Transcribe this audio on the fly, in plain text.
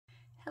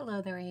Hello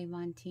there,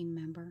 Avon team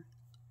member.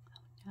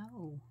 Oh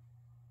no.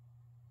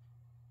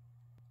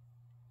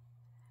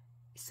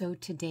 So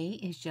today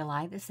is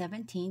July the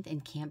 17th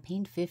and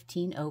campaign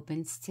 15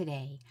 opens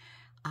today.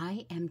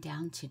 I am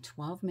down to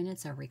 12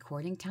 minutes of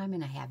recording time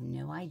and I have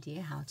no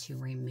idea how to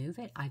remove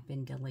it. I've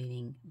been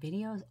deleting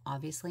videos.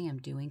 Obviously, I'm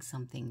doing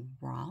something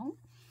wrong,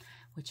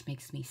 which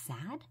makes me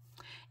sad.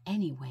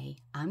 Anyway,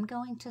 I'm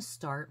going to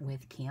start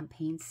with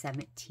campaign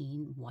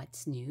 17,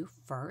 What's New,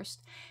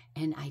 first.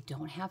 And I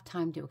don't have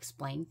time to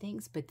explain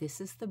things, but this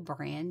is the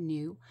brand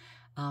new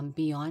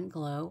Beyond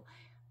Glow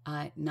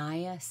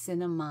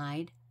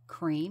Niacinamide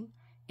Cream.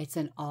 It's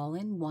an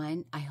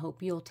all-in-one. I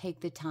hope you'll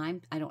take the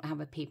time, I don't have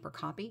a paper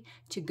copy,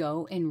 to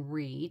go and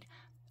read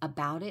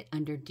about it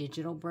under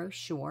digital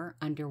brochure,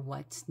 under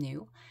What's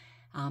New.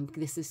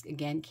 This is,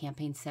 again,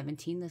 campaign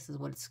 17. This is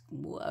what it's,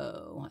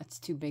 whoa, that's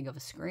too big of a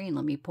screen.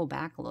 Let me pull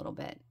back a little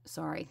bit.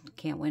 Sorry,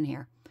 can't win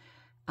here.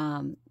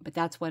 But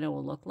that's what it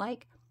will look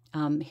like.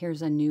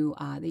 Here's a new,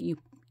 that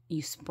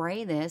you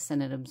spray this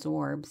and it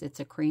absorbs. It's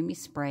a creamy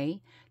spray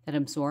that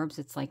absorbs.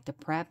 It's like the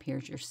prep.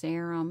 Here's your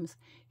serums.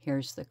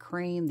 Here's the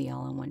cream, the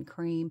all-in-one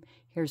cream.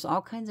 Here's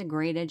all kinds of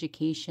great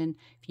education.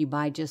 If you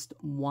buy just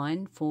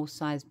one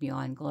full-size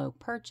Beyond Glow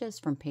purchase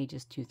from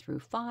pages 2 through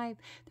 5,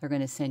 they're going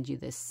to send you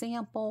this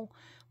sample,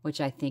 which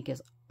I think is,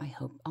 I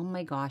hope, oh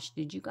my gosh,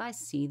 did you guys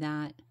see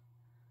that?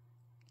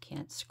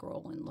 Can't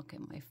scroll and look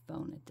at my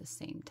phone at the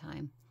same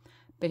time.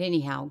 But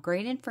anyhow,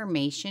 great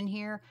information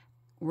here.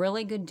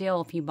 Really good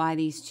deal if you buy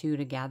these two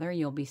together.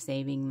 You'll be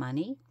saving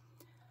money.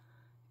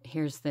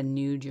 Here's the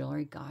new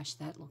jewelry. Gosh,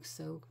 that looks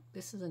so...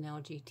 This is an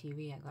LG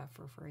TV I got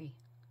for free.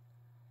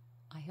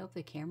 I hope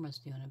the camera's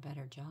doing a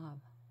better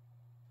job,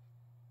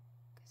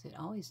 because it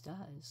always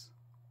does.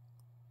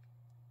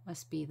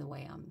 Must be the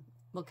way I'm...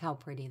 Look how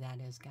pretty that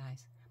is,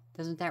 guys.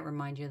 Doesn't that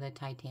remind you of the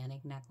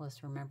Titanic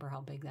necklace? Remember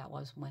how big that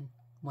was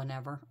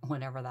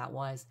whenever that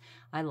was?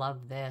 I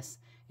love this.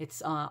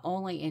 It's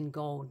only in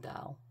gold,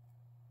 though.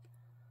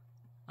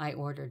 I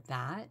ordered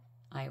that.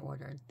 I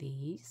ordered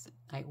these.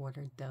 I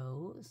ordered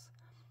those.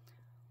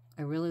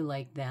 I really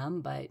like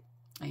them, but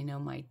I know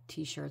my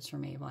t-shirts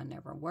from Avon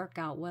never work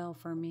out well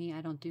for me.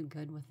 I don't do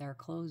good with their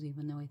clothes,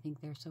 even though I think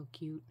they're so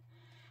cute.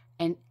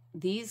 And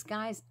these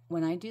guys,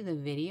 when I do the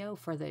video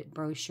for the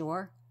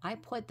brochure, I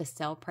put the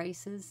sale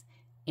prices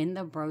in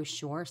the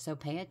brochure, so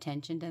pay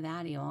attention to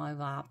that. You know, I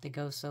have to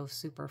go so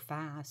super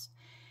fast.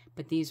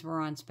 But these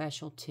were on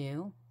special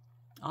too.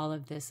 All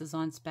of this is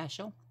on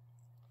special.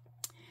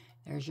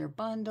 There's your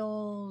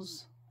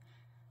bundles.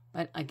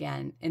 But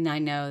again, and I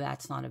know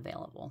that's not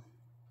available.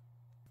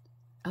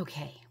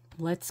 Okay,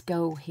 let's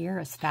go here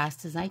as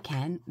fast as I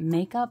can.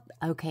 Makeup.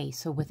 Okay,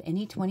 so with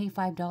any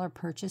 $25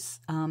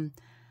 purchase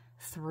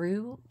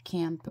through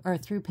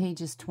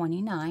pages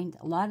 29,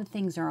 a lot of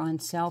things are on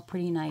sale,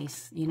 pretty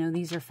nice. You know,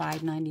 these are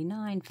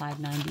 $5.99,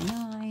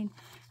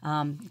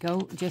 $5.99.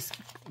 Go just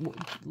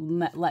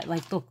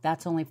like, look,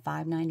 that's only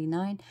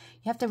 $5.99. You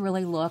have to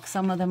really look.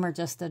 Some of them are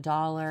just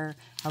 $1,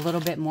 a little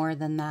bit more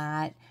than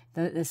that.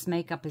 This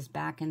makeup is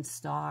back in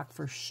stock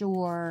for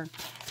sure.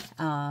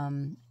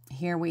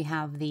 Here we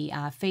have the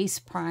face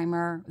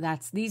primer.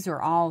 These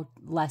are all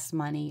less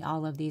money.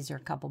 All of these are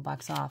a couple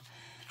bucks off.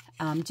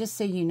 Just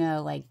so you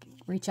know, like,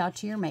 reach out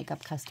to your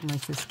makeup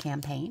customers this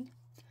campaign.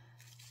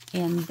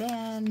 And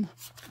then,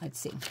 let's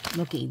see,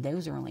 looky,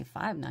 those are only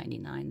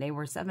 $5.99. They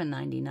were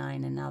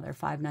 $7.99 and now they're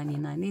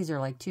 $5.99. These are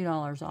like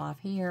 $2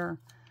 off here.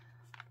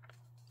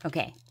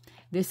 Okay,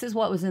 this is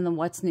what was in the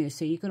What's New.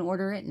 So you can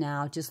order it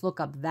now. Just look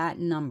up that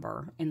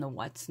number in the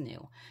What's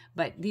New.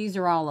 But these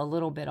are all a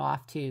little bit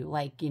off too.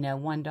 Like, you know,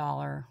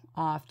 $1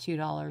 off,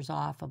 $2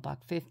 off,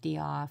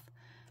 $1.50 off,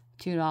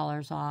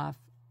 $2 off,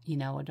 you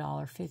know,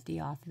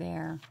 $1.50 off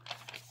there,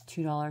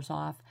 $2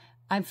 off.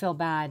 I feel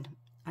bad.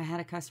 I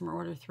had a customer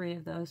order 3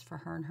 of those for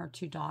her and her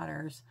 2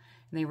 daughters.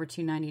 And they were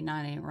 $2.99.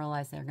 I didn't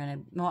realize they were going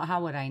to... Well,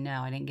 how would I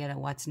know? I didn't get a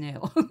What's New.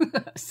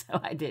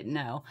 So I didn't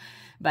know.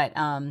 But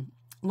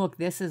look,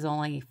 this is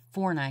only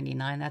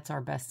 $4.99. That's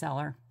our best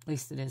seller. At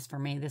least it is for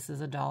me. This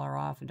is $1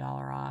 off,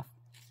 $1 off.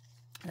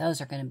 Those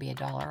are going to be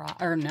 $1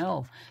 off. Or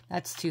no,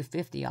 that's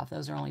 $2.50 off.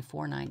 Those are only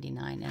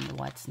 $4.99 in the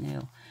What's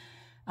New.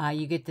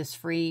 You get this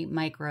free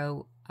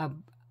micro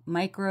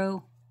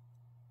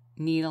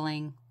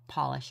needling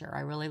polisher.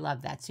 I really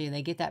love that. So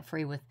they get that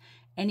free with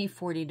any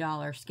 $40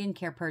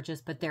 skincare purchase,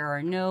 but there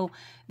are no,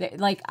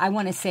 like, I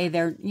want to say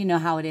there, you know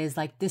how it is,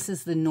 like, this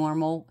is the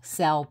normal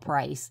sell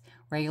price.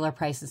 Regular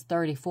price is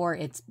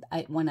 $34.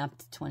 It went up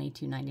to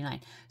 $22.99.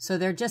 So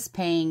they're just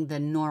paying the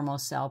normal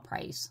sell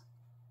price.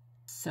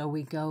 So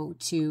we go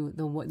to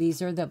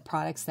these are the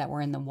products that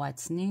were in the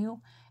What's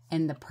New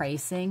and the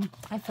pricing.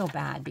 I feel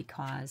bad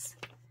because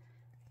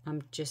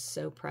I'm just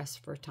so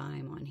pressed for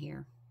time on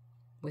here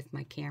with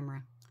my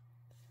camera.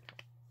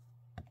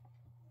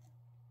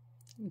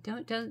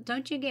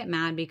 Don't you get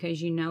mad because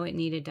you know it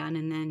needed done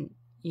and then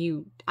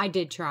I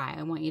did try.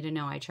 I want you to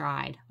know I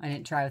tried. I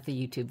didn't try with the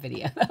YouTube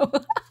video though.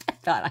 I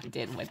thought I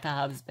did what the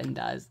husband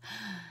does.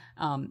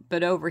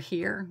 But over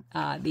here,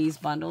 these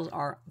bundles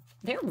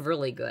they're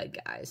really good,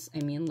 guys. I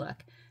mean,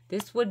 look,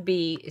 This would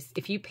be,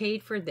 if you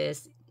paid for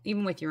this,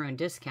 even with your own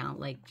discount,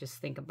 like just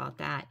think about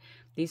that.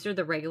 These are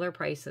the regular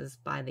prices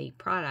by the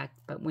product,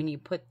 but when you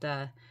put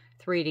the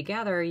 3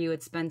 together, you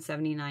would spend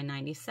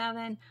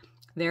 $79.97.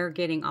 They're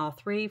getting all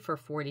 3 for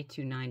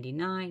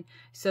 $42.99.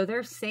 So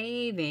they're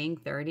saving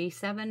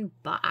 37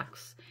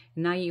 bucks.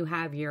 Now you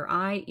have your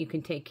eye, you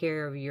can take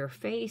care of your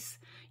face,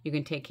 you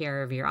can take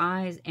care of your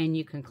eyes, and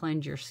you can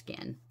cleanse your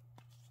skin.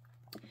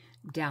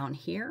 Down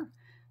here,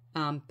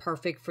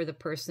 perfect for the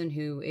person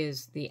who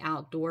is the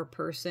outdoor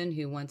person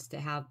who wants to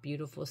have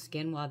beautiful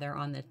skin while they're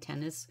on the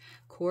tennis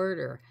court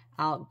or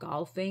out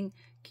golfing,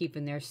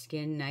 keeping their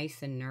skin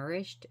nice and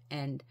nourished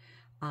and,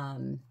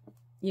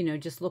 you know,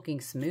 just looking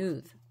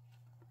smooth.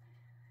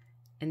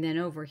 And then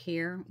over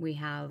here we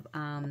have,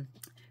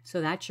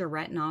 so that's your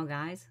retinol,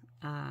 guys.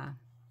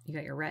 You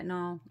got your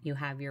retinol, you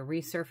have your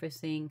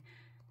resurfacing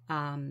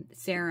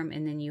serum,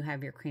 and then you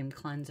have your cream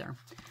cleanser.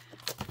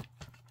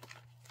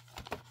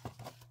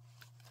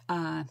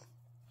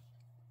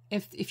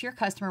 If your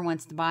customer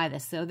wants to buy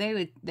this, so they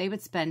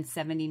would spend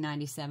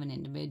 $70.97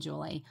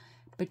 individually.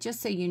 But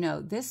just so you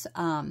know, this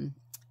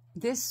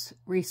this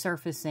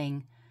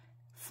resurfacing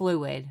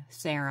fluid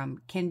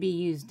serum can be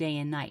used day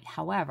and night.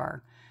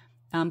 However,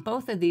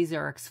 both of these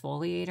are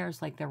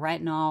exfoliators. Like the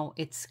retinol,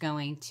 it's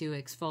going to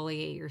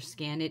exfoliate your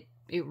skin.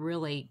 It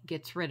really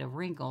gets rid of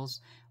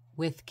wrinkles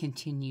with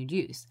continued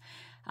use.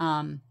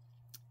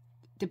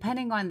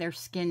 Depending on their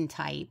skin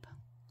type,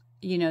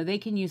 you know, they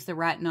can use the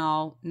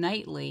retinol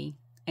nightly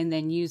and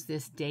then use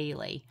this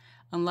daily.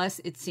 Unless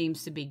it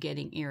seems to be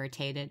getting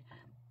irritated,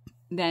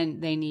 then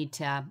they need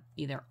to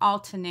either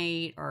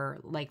alternate or,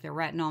 like the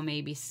retinol,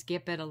 maybe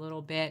skip it a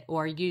little bit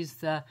or use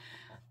the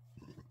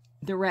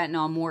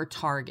retinol more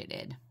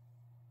targeted.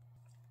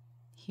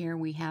 Here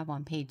we have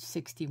on page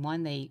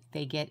 61,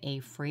 they get a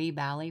free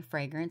Bali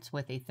fragrance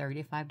with a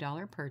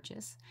 $35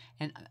 purchase.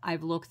 And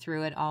I've looked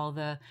through it. All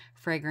the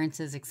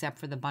fragrances except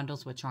for the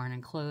bundles, which aren't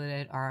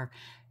included, are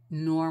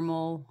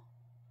normal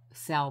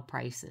sale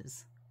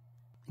prices.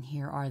 And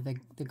here are the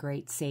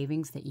great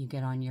savings that you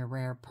get on your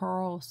rare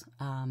pearls.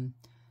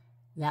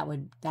 That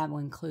would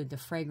include the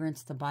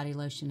fragrance, the body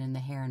lotion, and the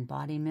hair and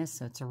body mist.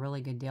 So it's a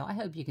really good deal. I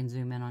hope you can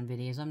zoom in on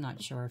videos. I'm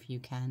not sure if you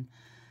can.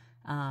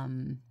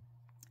 And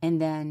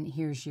then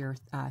here's your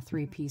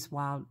 3-piece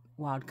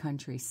Wild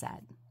Country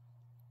set.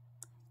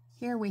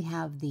 Here we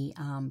have the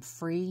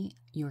free.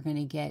 You're going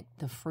to get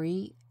the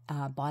free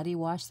body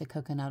wash, the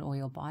coconut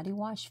oil body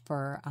wash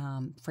for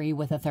free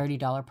with a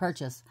 $30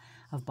 purchase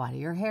of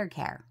body or hair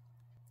care.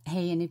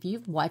 Hey, and if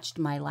you've watched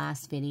my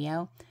last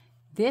video,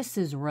 this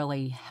has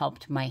really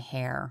helped my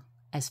hair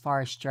as far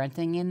as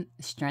strengthening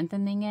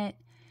it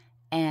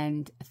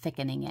and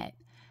thickening it.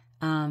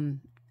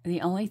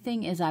 The only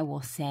thing is, I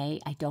will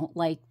say, I don't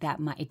like that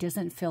it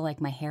doesn't feel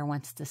like my hair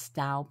wants to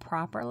style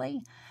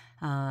properly.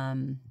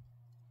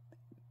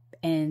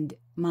 And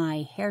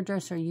my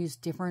hairdresser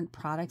used different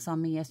products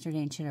on me yesterday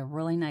and she did a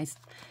really nice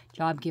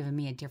job giving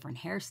me a different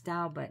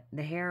hairstyle, but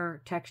the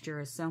hair texture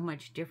is so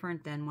much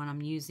different than when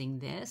I'm using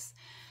this.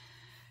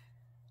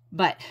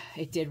 But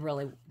it did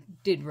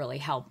really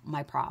help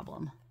my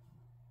problem.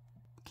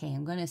 Okay,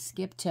 I'm going to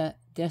skip to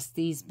just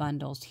these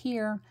bundles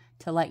here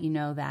to let you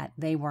know that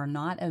they were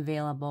not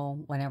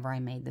available whenever I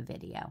made the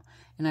video.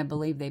 And I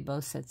believe they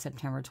both said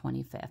September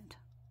 25th.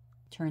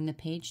 Turn the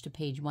page to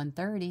page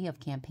 130 of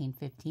campaign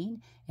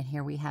 15. And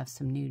here we have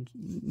some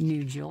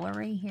new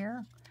jewelry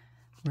here.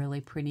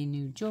 Really pretty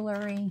new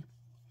jewelry.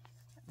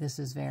 This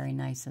is very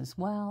nice as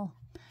well.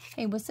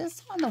 Hey, was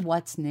this on the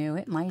What's New?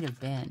 It might have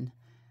been.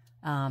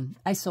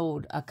 I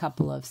sold a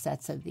couple of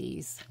sets of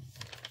these.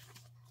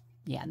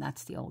 Yeah,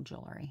 that's the old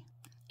jewelry.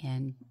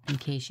 And in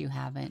case you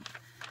haven't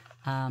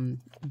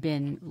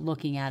been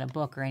looking at a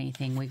book or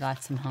anything, we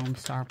got some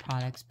Homestar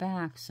products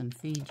back, some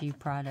Fiji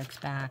products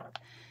back,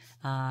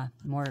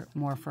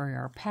 more for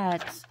our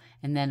pets,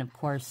 and then of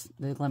course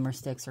the Glimmer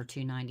Sticks are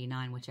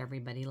 $2.99, which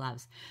everybody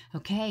loves.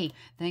 Okay,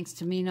 thanks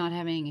to me not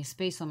having any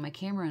space on my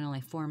camera and only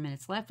 4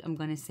 minutes left, I'm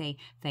going to say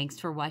thanks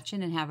for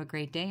watching and have a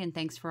great day, and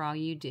thanks for all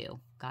you do.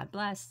 God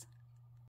bless.